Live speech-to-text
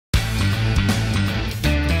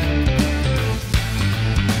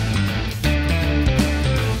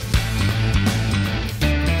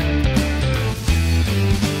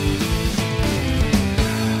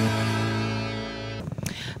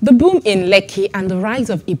boom in Lekki and the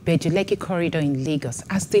rise of Ibeju-Lekki corridor in Lagos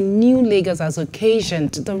as the new Lagos has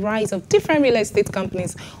occasioned the rise of different real estate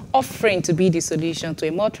companies offering to be the solution to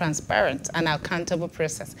a more transparent and accountable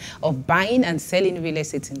process of buying and selling real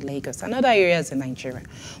estate in Lagos and other areas in Nigeria.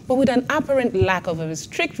 But with an apparent lack of a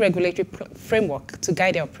strict regulatory framework to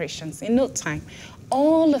guide their operations, in no time,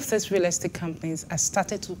 all of these real estate companies have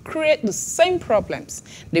started to create the same problems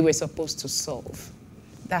they were supposed to solve.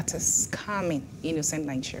 That is scamming innocent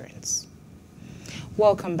Nigerians.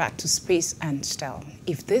 Welcome back to Space and Style.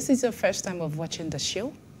 If this is your first time of watching the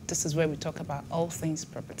show, this is where we talk about all things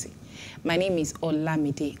property. My name is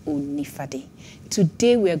Olamide Onifade.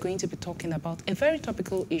 Today we are going to be talking about a very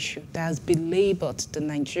topical issue that has belabored the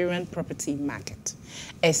Nigerian property market,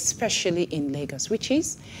 especially in Lagos, which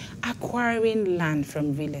is acquiring land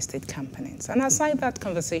from real estate companies. And aside that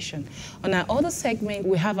conversation, on our other segment,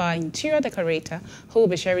 we have our interior decorator who will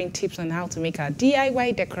be sharing tips on how to make our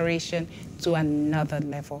DIY decoration to another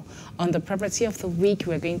level. On the property of the week,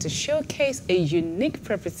 we're going to showcase a unique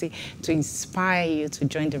property to inspire you to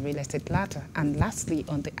join the real estate ladder. And lastly,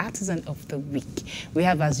 on the artisan of the week, we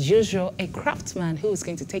have, as usual, a craftsman who is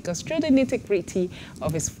going to take us through the nitty-gritty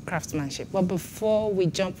of his craftsmanship. But before we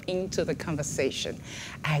jump into the conversation,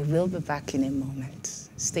 I will be back in a moment.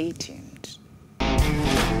 Stay tuned.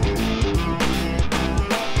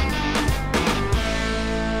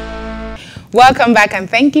 Welcome back and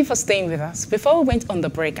thank you for staying with us. Before we went on the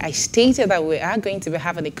break, I stated that we are going to be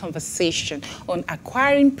having a conversation on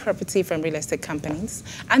acquiring property from real estate companies.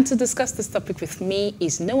 And to discuss this topic with me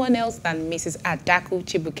is no one else than Mrs. Adaku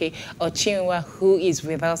Chibuike-Ochiuwa, who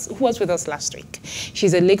was with us last week.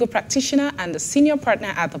 She's a legal practitioner and a senior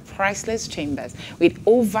partner at the Priceless Chambers with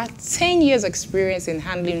over 10 years experience in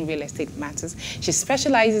handling real estate matters. She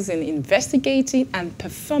specializes in investigating and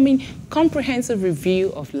performing comprehensive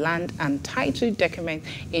review of land and title document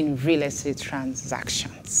in real estate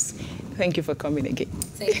transactions. Thank you for coming again.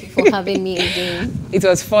 Thank you for having me again. It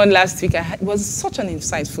was fun last week. It was such an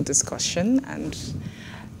insightful discussion and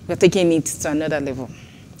we're taking it to another level.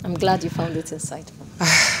 I'm glad you found it insightful.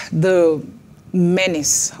 The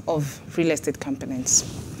menace of real estate companies.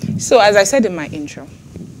 So as I said in my intro,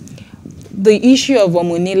 the issue of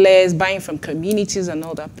Onile, buying from communities and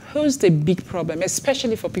all that posed a big problem,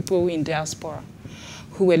 especially for people in diaspora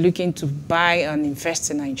who were looking to buy and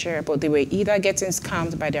invest in Nigeria, but they were either getting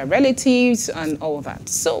scammed by their relatives and all that.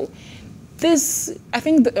 So this, I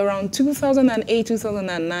think around 2008,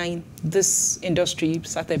 2009, this industry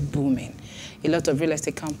started booming. A lot of real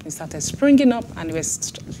estate companies started springing up and it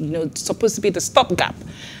was, supposed to be the stopgap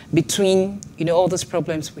between, all those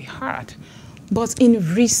problems we had. But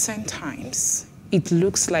in recent times, it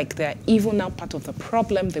looks like they're even now part of the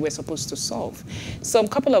problem they were supposed to solve. So a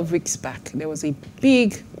couple of weeks back, there was a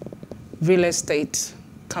big real estate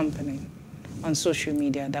company on social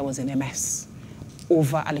media that was in a mess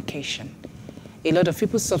over allocation. A lot of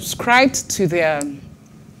people subscribed to their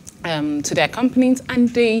companies and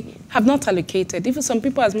they have not allocated, even some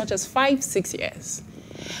people as much as 5-6 years.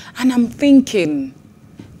 And I'm thinking,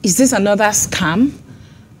 is this another scam?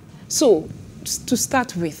 So to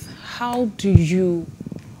start with, how do you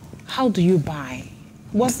buy?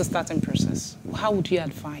 What's the starting process? How would you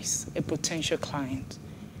advise a potential client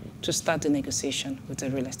to start the negotiation with a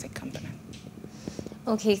real estate company?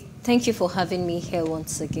 Okay, thank you for having me here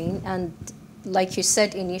once again. And like you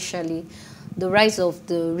said initially, the rise of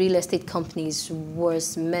the real estate companies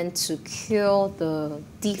was meant to cure the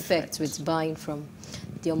defects with buying from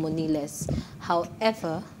the Oniles.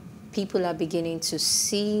 However, people are beginning to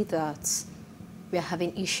see that we are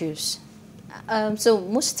having issues. So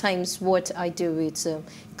most times what I do with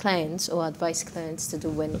clients or advise clients to do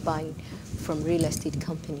when buying from real estate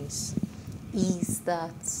companies is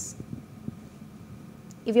that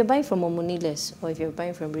if you're buying from Onile or if you're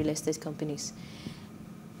buying from real estate companies,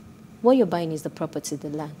 what you're buying is the property, the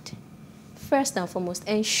land. First and foremost,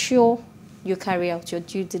 ensure you carry out your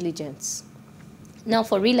due diligence. Now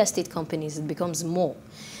for real estate companies, it becomes more.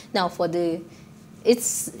 Now for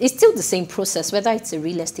it's still the same process, whether it's a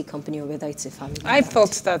real estate company or whether it's a family. I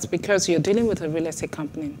thought that because you're dealing with a real estate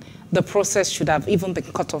company, the process should have even been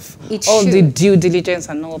cut off. All the due diligence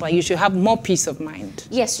and all that. You should have more peace of mind.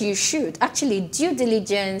 Yes, you should. Actually, due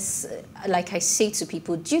diligence, like I say to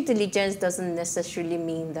people, due diligence doesn't necessarily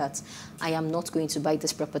mean that I am not going to buy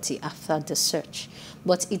this property after the search.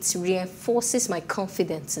 But it reinforces my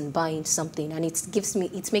confidence in buying something and it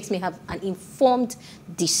makes me have an informed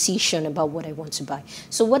decision about what I want to buy. buy.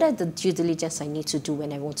 So what are the due diligence I need to do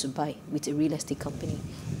when I want to buy with a real estate company?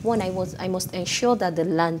 One, I must ensure that the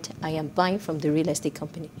land I am buying from the real estate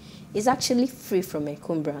company is actually free from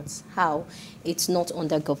encumbrance. How? It's not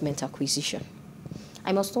under government acquisition.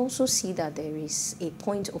 I must also see that there is a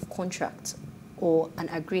point of contract or an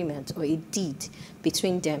agreement or a deed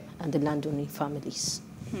between them and the landowning families.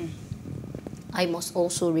 I must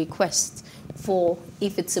also request for,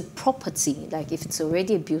 if it's a property, like if it's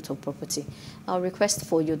already a built-up property, I'll request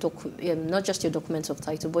for your not just your documents of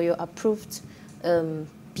title, but your approved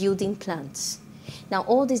building plans. Now,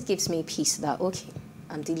 all this gives me peace that, okay,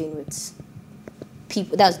 I'm dealing with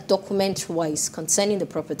people, that's document-wise concerning the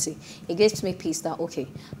property. It gives me peace that, okay,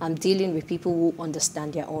 I'm dealing with people who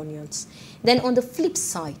understand their onions. Then on the flip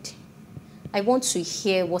side, I want to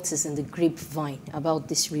hear what is in the grapevine about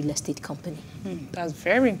this real estate company. That's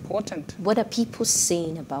very important. What are people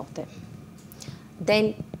saying about them?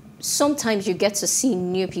 Then sometimes you get to see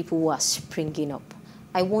new people who are springing up.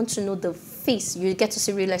 I want to know the face. You get to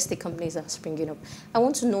see real estate companies that are springing up. I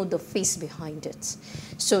want to know the face behind it.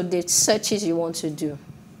 So the searches you want to do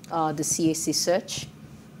are the CAC search,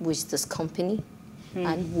 which is this company.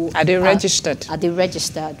 And are they registered? Are they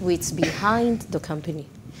registered? What's behind the company?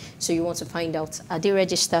 So you want to find out, are they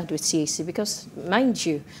registered with CAC? Because, mind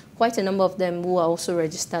you, quite a number of them who are also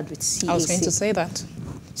registered with CAC. I was going to say that.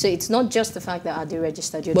 So it's not just the fact that are they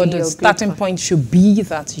registered. But the starting point should be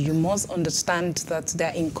that you must understand that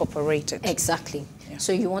they're incorporated. Exactly. Yeah.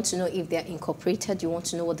 So you want to know if they're incorporated. You want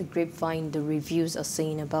to know what the grapevine, the reviews are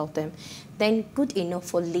saying about them. Then good enough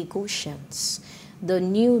for negotiations. The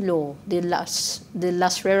new law, the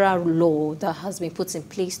Lasrera law that has been put in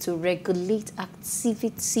place to regulate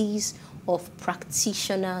activities of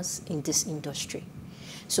practitioners in this industry.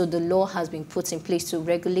 So the law has been put in place to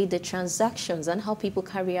regulate the transactions and how people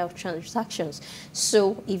carry out transactions.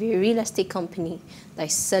 So if you're a real estate company that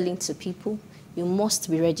is selling to people, you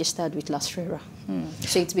must be registered with Lasrera.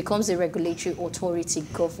 So it becomes a regulatory authority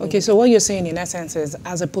governing. Okay, so what you're saying in essence is,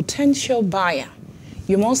 as a potential buyer,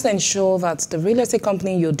 you must ensure that the real estate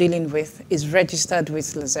company you're dealing with is registered with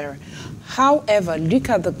Lasrera. However, look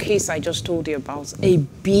at the case I just told you about. A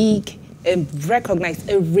big, recognized,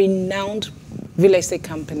 a renowned real estate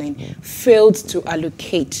company failed to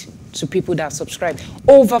allocate to people that subscribe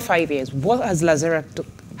over 5 years. What does Lasrera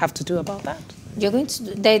have to do about that? You're going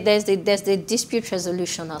to there's the dispute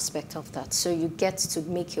resolution aspect of that. So you get to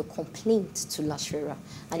make your complaint to Lasrera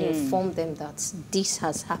and inform them that this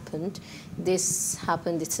has happened. This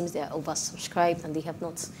happened. It seems they are oversubscribed and they have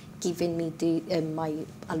not given me the my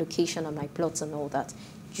allocation and my plots and all that.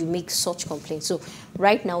 You make such complaints. So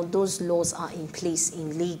right now those laws are in place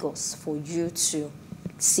in Lagos for you to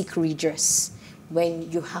seek redress when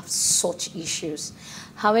you have such issues.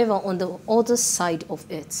 However, on the other side of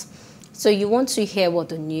it, so you want to hear what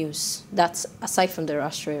the news, that's aside from the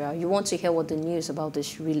Lasrera, you want to hear what the news about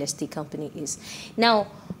this real estate company is. Now,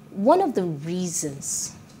 one of the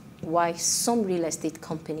reasons why some real estate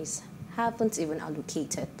companies haven't even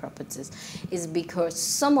allocated properties is because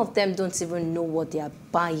some of them don't even know what they are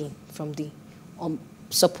buying from the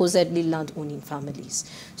supposedly land-owning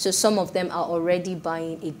families. So some of them are already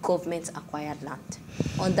buying a government-acquired land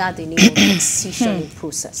under the name of the decisioning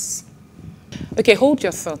process. Okay, hold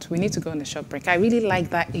your thought. We need to go on a short break. I really like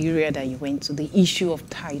that area that you went to, the issue of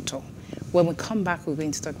title. When we come back, we're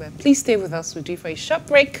going to talk about it. Please stay with us. We'll do for a short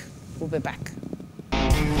break. We'll be back.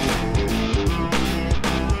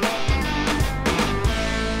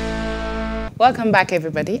 Welcome back,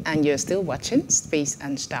 everybody, and you're still watching Space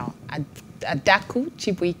and Style. Adaku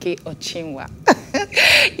Chibuike-Ochiuwa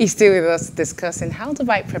is still with us discussing how to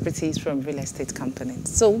buy properties from real estate companies.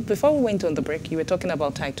 So before we went on the break, you were talking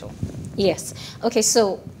about title. Yes. Okay,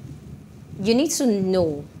 so you need to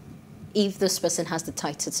know if this person has the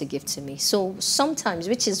title to give to me. So sometimes,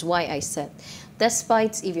 which is why I said,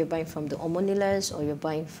 despite if you're buying from the Onile or you're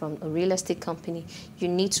buying from a real estate company, you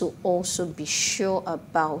need to also be sure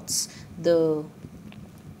about the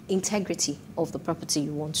integrity of the property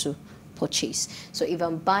you want to purchase. So if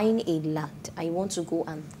I'm buying a land, I want to go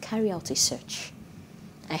and carry out a search.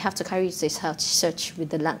 I have to carry out a search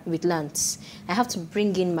with lands. I have to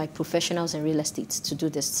bring in my professionals in real estate to do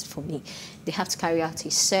this for me. They have to carry out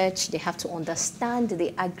a search. They have to understand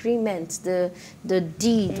the agreement, the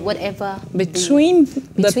deed, whatever between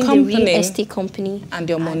the company, real estate company and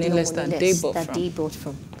your Onile that they bought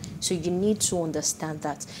from. So you need to understand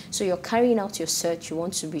that. So you're carrying out your search. You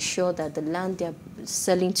want to be sure that the land they're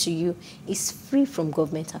selling to you is free from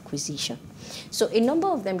government acquisition. So a number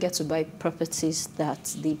of them get to buy properties that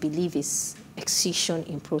they believe is excision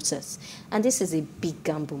in process. And this is a big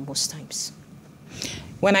gamble most times.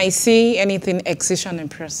 When I see anything excision in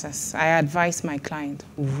process, I advise my client,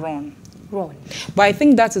 run. Run. But I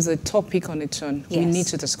think that is a topic on its own. Yes. We need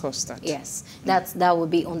to discuss that. Yes, that would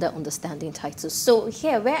be under understanding title. So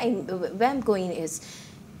here, where I'm going is,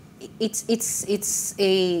 it's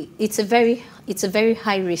a very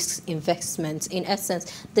high risk investment. In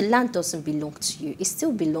essence, the land doesn't belong to you; it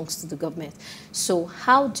still belongs to the government. So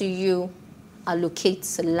how do you allocate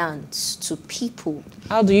land to people?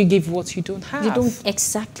 How do you give what you don't have? You don't,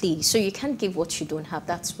 exactly. So you can't give what you don't have.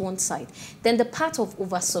 That's one side. Then the part of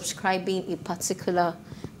oversubscribing a particular,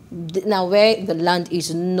 now where the land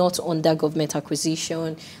is not under government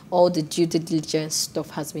acquisition, all the due diligence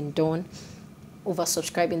stuff has been done,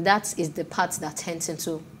 oversubscribing, that is the part that tends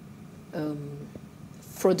into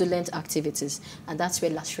fraudulent activities. And that's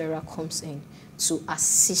where Lashrera comes in to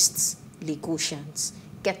assist Lagosians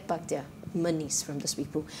get back their monies from those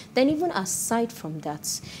people. Then even aside from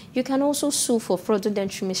that, you can also sue for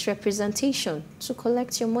fraudulent misrepresentation to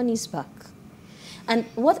collect your monies back. And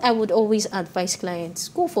what I would always advise clients,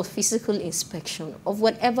 go for physical inspection of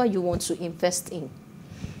whatever you want to invest in.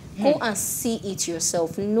 Go and see it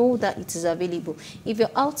yourself. Know that it is available. If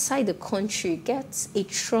you're outside the country, get a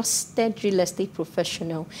trusted real estate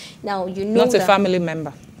professional. Now, you know not a family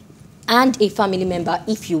member. And a family member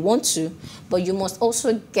if you want to, but you must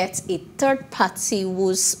also get a third party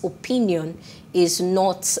whose opinion is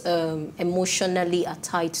not emotionally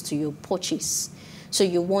attached to your purchase. So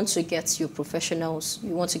you want to get your professionals,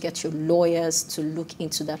 you want to get your lawyers to look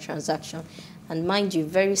into that transaction. And mind you,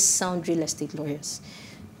 very sound real estate lawyers.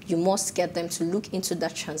 You must get them to look into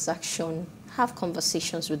that transaction, have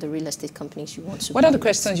conversations with the real estate companies you want to. What are the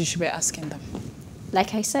questions you should be asking them?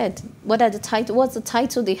 Like I said, what's the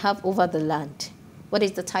title they have over the land? What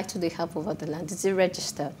is the title they have over the land? Is it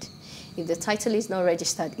registered? If the title is not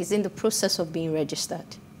registered, is in the process of being registered?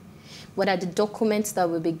 What are the documents that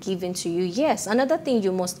will be given to you? Yes, another thing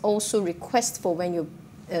you must also request for when you're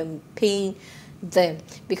paying them,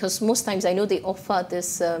 because most times I know they offer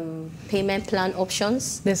this payment plan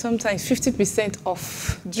options. There's sometimes 50%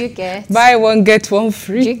 off. Do you get? Buy one, get one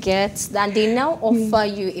free. Do you get? And they now offer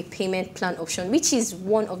you a payment plan option, which is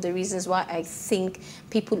one of the reasons why I think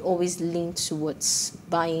people always lean towards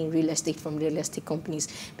buying real estate from real estate companies,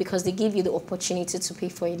 because they give you the opportunity to pay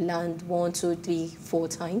for a land 1, 2, 3, 4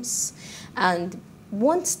 times. And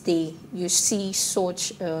once you see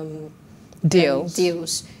such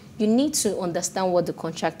deals, you need to understand what the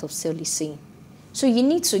contract of sale is saying. So you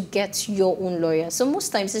need to get your own lawyer. So most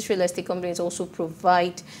times these real estate companies also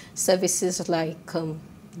provide services like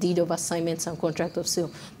deed of assignments and contract of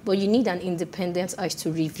sale. But you need an independent eye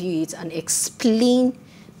to review it and explain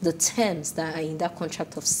the terms that are in that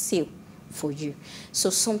contract of sale for you.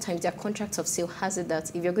 So sometimes their contract of sale has it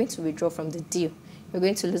that if you're going to withdraw from the deal, you're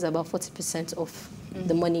going to lose about 40% of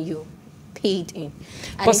the money you paid in.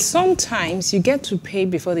 And but sometimes you get to pay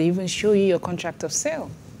before they even show you your contract of sale.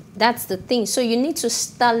 That's the thing. So you need to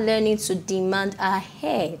start learning to demand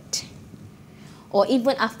ahead, or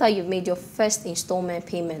even after you've made your first installment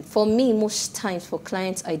payment. For me, most times for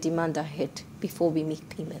clients, I demand ahead before we make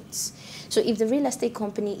payments. So if the real estate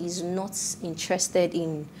company is not interested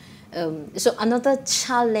in, so another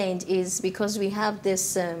challenge is because we have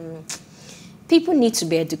this, people need to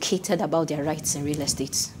be educated about their rights in real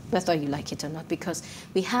estate, whether you like it or not, because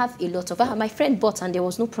we have a lot of, my friend bought and there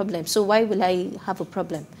was no problem, so why will I have a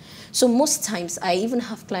problem? So most times I even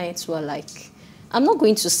have clients who are like, I'm not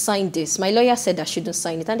going to sign this. My lawyer said I shouldn't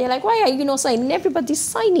sign it. And they're like, why are you not signing? Everybody's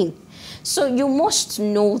signing. So you must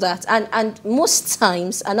know that. And most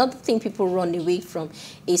times, another thing people run away from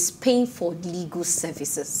is paying for legal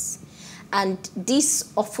services. And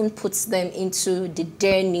this often puts them into the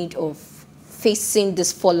dire need of facing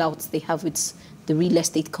this fallout they have with the real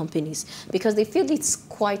estate companies, because they feel it's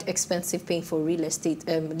quite expensive paying for real estate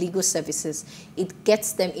legal services. It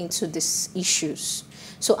gets them into these issues.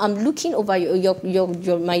 So I'm looking over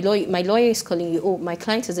my lawyer is calling you, oh, my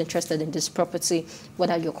client is interested in this property.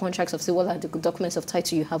 What are your contracts of sale? What are the documents of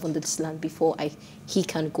title you have on this land before he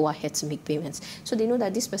can go ahead to make payments? So they know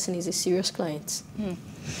that this person is a serious client.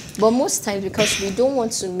 But most times, because we don't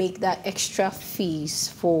want to make that extra fees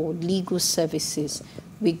for legal services,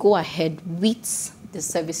 we go ahead with the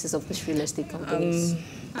services of these real estate companies.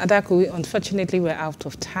 Adaku, unfortunately, we're out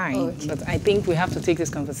of time, okay, but I think we have to take this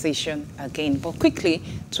conversation again. But quickly,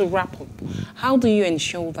 to wrap up, how do you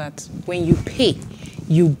ensure that when you pay,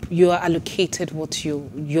 you are allocated what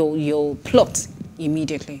your plot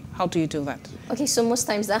immediately? How do you do that? Okay, so most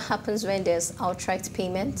times that happens when there's outright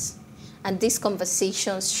payments, and these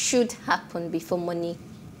conversations should happen before money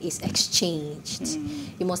is exchanged.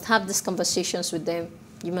 You must have these conversations with them.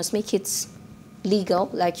 You must make it legal,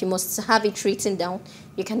 like you must have it written down.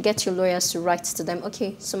 You can get your lawyers to write to them,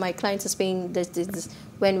 okay, so my client is paying this,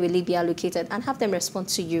 when will it be allocated, and have them respond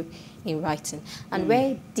to you in writing. And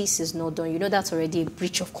where this is not done, you know that's already a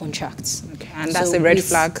breach of contracts. Okay, and that's a red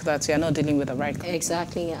flag that you're not dealing with the right company.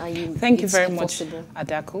 Exactly. Thank you very much,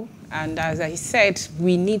 Adaku. And as I said,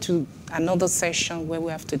 we need another session where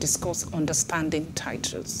we have to discuss understanding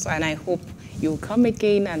titles. And I hope you'll come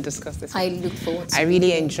again and discuss this. I look forward to it. I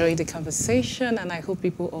really enjoyed the conversation, and I hope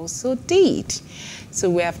people also did. So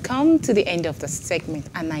we have come to the end of the segment,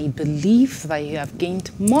 and I believe that you have gained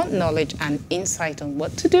more knowledge and insight on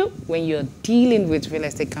what to do when you're dealing with real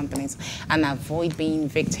estate companies and avoid being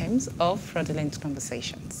victims of fraudulent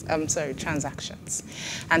transactions.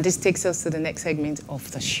 And this takes us to the next segment of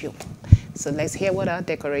the show. So let's hear what our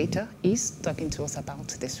decorator is talking to us about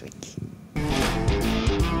this week.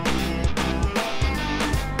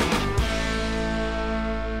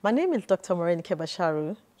 My name is Dr. Morenike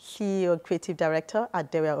Basharu, CEO and Creative Director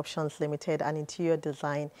at Deria Options Limited, an interior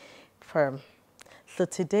design firm. So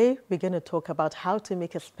today we're going to talk about how to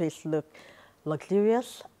make a space look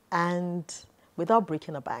luxurious and without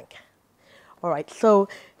breaking a bank. All right, so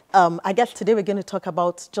I guess today we're going to talk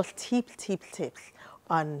about just tips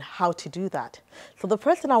on how to do that. So the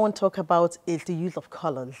first thing I want to talk about is the use of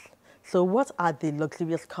colors. So what are the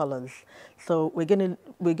luxurious colors? So we're going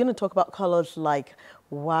to talk about colors like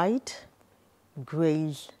white,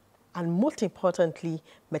 grays, and most importantly,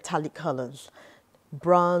 metallic colors.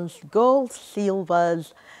 Bronze, gold,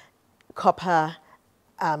 silvers, copper,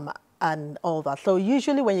 and all that. So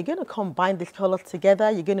usually when you're going to combine these colors together,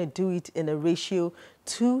 you're going to do it in a ratio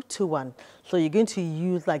 2:1. So you're going to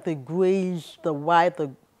use like the grays, the white, the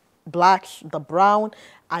blacks, the brown,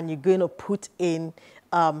 and you're going to put in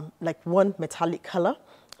like one metallic color,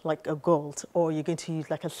 like a gold, or you're going to use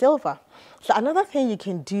like a silver. So another thing you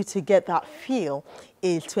can do to get that feel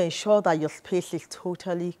is to ensure that your space is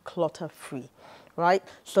totally clutter-free, right?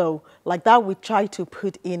 So like that, we try to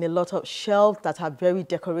put in a lot of shelves that are very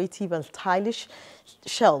decorative and stylish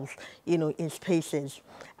shelves, you know, in spaces.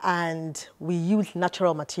 And we use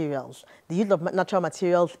natural materials. The use of natural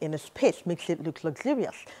materials in a space makes it look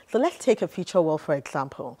luxurious. So let's take a feature wall, for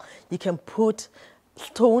example. You can put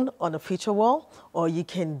stone on a feature wall, or you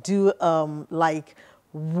can do like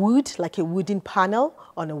wood, like a wooden panel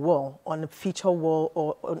on a wall, on a feature wall,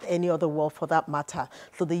 or on any other wall for that matter.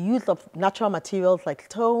 So the use of natural materials like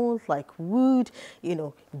stones, like wood, you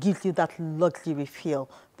know, gives you that luxury feel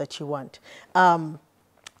that you want.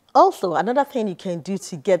 Also, another thing you can do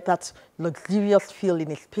to get that luxurious feel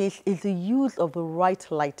in a space is the use of the right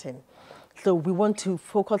lighting. So we want to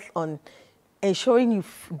focus on ensuring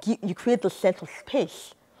you create the sense of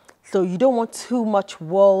space. So you don't want too much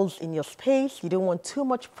walls in your space. You don't want too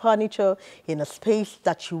much furniture in a space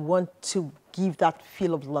that you want to give that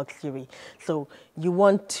feel of luxury. So you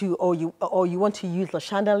want to, or you want to use a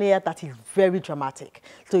chandelier that is very dramatic.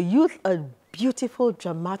 So use a beautiful,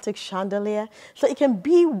 dramatic chandelier. So it can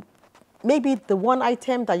be maybe the one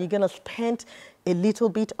item that you're going to spend a little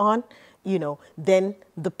bit on, you know, then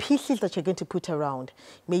the pieces that you're going to put around,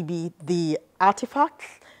 maybe the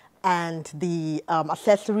artifacts and the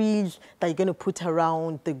accessories that you're going to put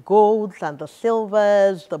around the golds and the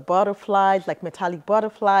silvers, the butterflies, like metallic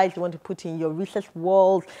butterflies, you want to put in your recessed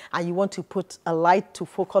walls, and you want to put a light to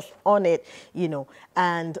focus on it, you know.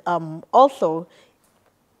 And also,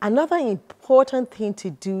 another important thing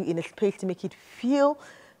to do in a space to make it feel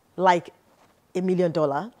like $1 million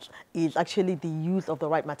is actually the use of the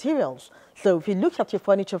right materials. So if you look at your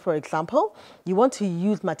furniture, for example, you want to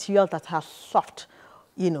use materials that are soft,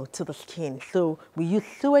 you know, to the skin. So we use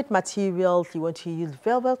suede materials, you want to use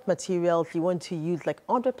velvet materials, you want to use like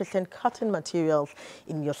 100% cotton materials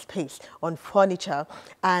in your space on furniture.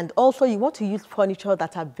 And also you want to use furniture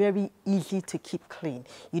that are very easy to keep clean.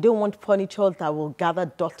 You don't want furniture that will gather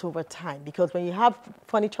dust over time, because when you have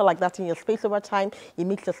furniture like that in your space over time, it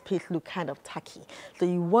makes the space look kind of tacky. So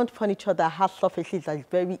you want furniture that has surfaces that is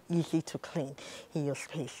very easy to clean in your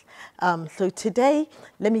space. So today,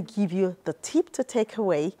 let me give you the tip to take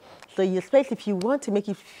away. So your space, if you want to make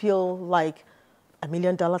it feel like $1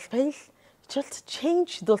 million space, just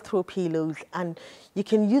change those throw pillows, and you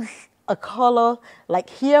can use a color. Like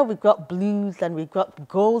here we've got blues and we've got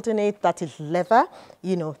gold in it that is leather,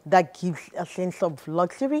 you know, that gives a sense of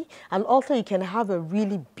luxury. And also you can have a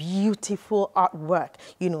really beautiful artwork,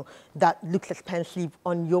 you know, that looks expensive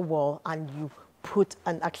on your wall, and you put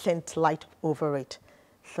an accent light over it.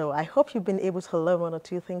 So I hope you've been able to learn 1 or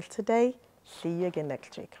 2 things today. See you again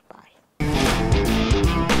next week. Bye.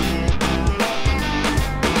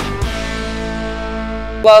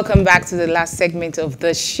 Welcome back to the last segment of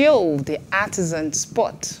the show, the Artisan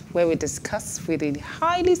Spot, where we discuss with a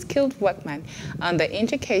highly skilled workman on the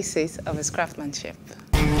intricacies of his craftsmanship.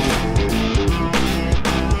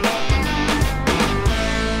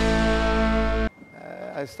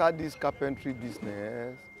 I started this carpentry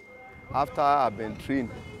business after I've been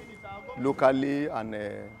trained locally, and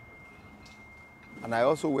I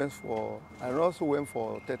also went for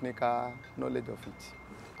technical knowledge of it.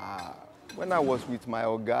 When I was with my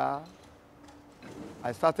Oga,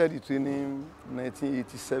 I started the training in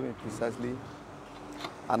 1987 precisely,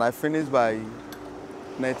 and I finished by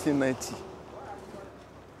 1990.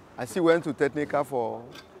 I still went to technical for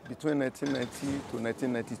between 1990 to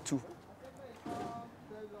 1992.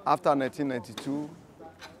 After 1992,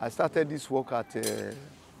 I started this work at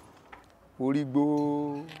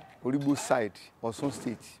Origbo side, Osun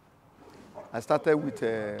State. I started with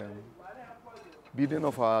building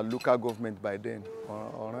of our local government by then,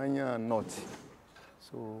 Oranya North.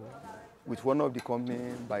 So, with one of the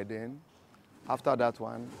companies by then. After that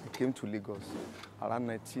one, I came to Lagos around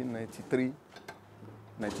 1993,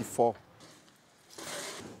 94.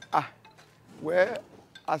 Well,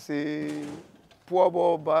 as a poor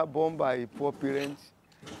boy born by poor parents,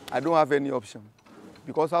 I don't have any option.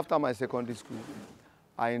 Because after my secondary school,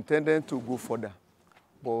 I intended to go further.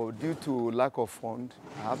 But due to lack of funds,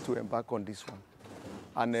 I have to embark on this one.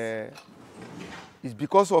 And it's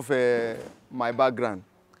because of my background.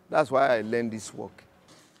 That's why I learned this work.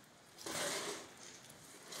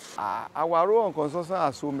 Our role on construction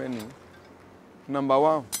are so many. Number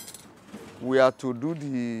one, we have to do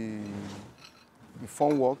the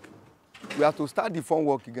form work. We have to start the form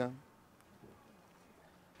work again.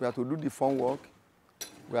 We have to do the form work.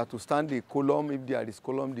 We have to stand the column if there is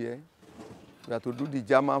column there. We have to do the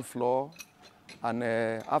German floor. And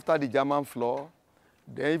after the German floor,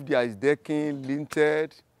 then if there is decking,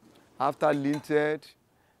 linted. After linted,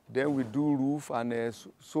 then we do roof and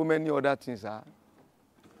so many other things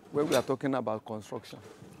when we are talking about construction.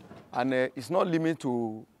 And it's not limited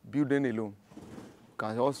to building alone. You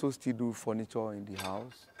can also still do furniture in the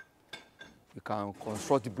house. You can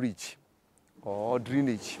construct bridge or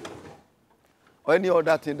drainage or any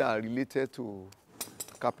other thing that are related to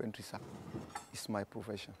carpentry. It's my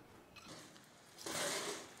profession.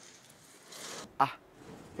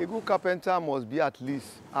 A good carpenter must be at least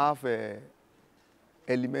have a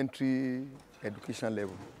elementary education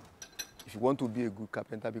level if you want to be a good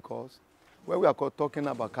carpenter, because when we are talking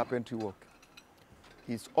about carpentry work,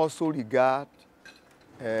 it's also regard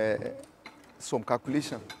some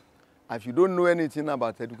calculation. If you don't know anything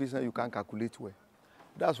about education, you can't calculate well.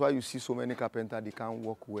 That's why you see so many carpenters, they can't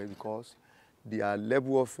work well, because their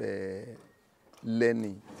level of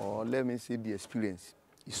learning, or let me say the experience,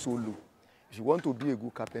 is so low. If you want to be a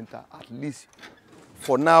good carpenter, at least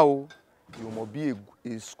for now, you must be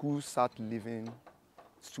a school start living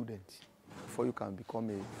student before you can become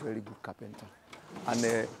a very good carpenter.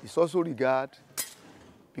 And it's also regard,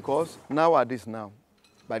 because nowadays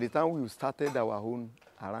by the time we started our own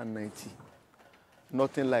around 90,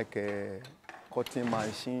 nothing like a cutting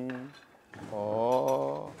machine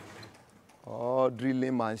or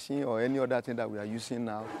drilling machine or any other thing that we are using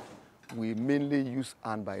now. We mainly use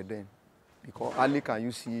hand by then. Because early can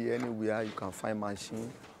you see anywhere you can find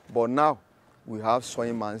machine. But now we have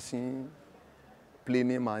sewing machine,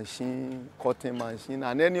 planing machine, cutting machine,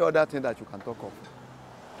 and any other thing that you can talk of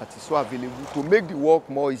that is so available to make the work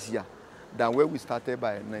more easier than where we started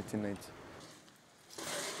by 1990.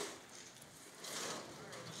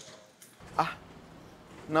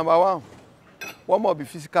 Number one must be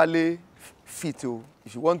physically fit.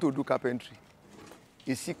 If you want to do carpentry,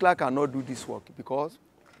 a sickler cannot do this work because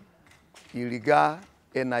he regards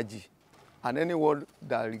energy. And anyone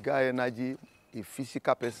that regards energy, a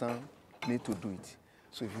physical person needs to do it.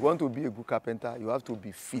 So if you want to be a good carpenter, you have to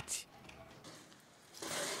be fit.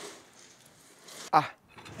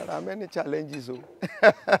 There are many challenges.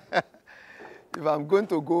 If I'm going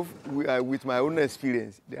to go with my own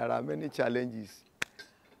experience, there are many challenges.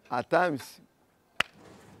 At times,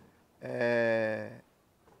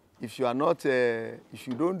 if you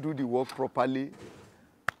don't do the work properly,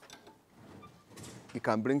 it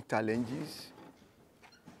can bring challenges.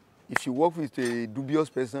 If you work with a dubious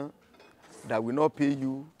person that will not pay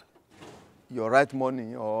you your right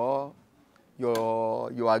money or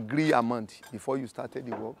your agreed amount before you started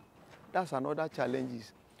the work, that's another challenge.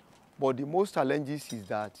 But the most challenges is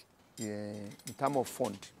that in terms of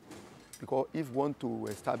fund, because if you want to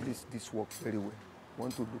establish this work very well, you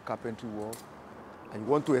want to do carpentry work, and you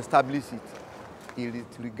want to establish it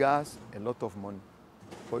requires a lot of money.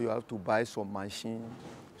 So you have to buy some machine,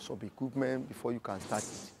 some equipment before you can start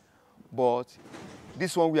it. But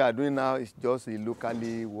this one we are doing now is just a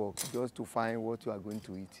locally work, just to find what you are going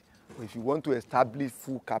to eat. But if you want to establish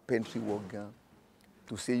full carpentry work,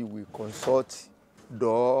 to say you will consult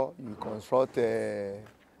door, you will consult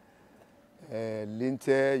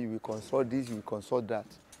lintel, you will consult this, you will consult that.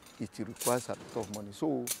 It requires a lot of money.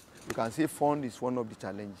 So you can say fund is one of the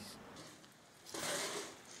challenges.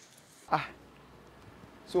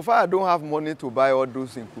 So far I don't have money to buy all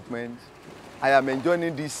those equipment. I am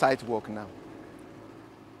enjoying this site work now.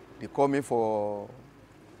 They call me for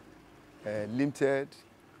limited.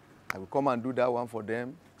 I will come and do that one for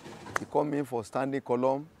them. They call me for standing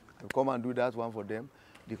column. I will come and do that one for them.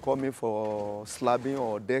 They call me for slabbing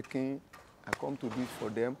or decking. I come to do it for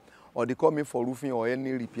them. Or they call me for roofing or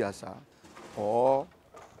any repairs or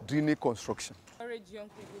drainage construction. Encourage young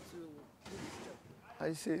people to do this job.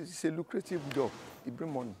 I say it's a lucrative job. It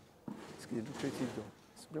brings money. It's a lucrative job.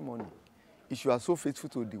 It's bring money. If you are so faithful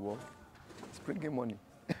to the work, it's bringing money.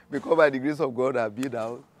 Because by the grace of God, I build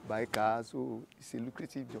out, buy cars, so it's a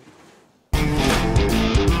lucrative job.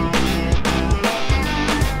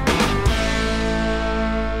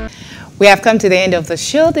 We have come to the end of the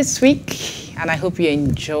show this week, and I hope you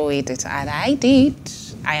enjoyed it, and I did.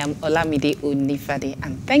 I am Olamide Onifade,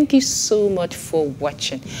 and thank you so much for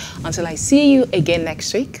watching. Until I see you again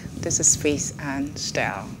next week, this is Space and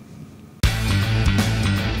Style.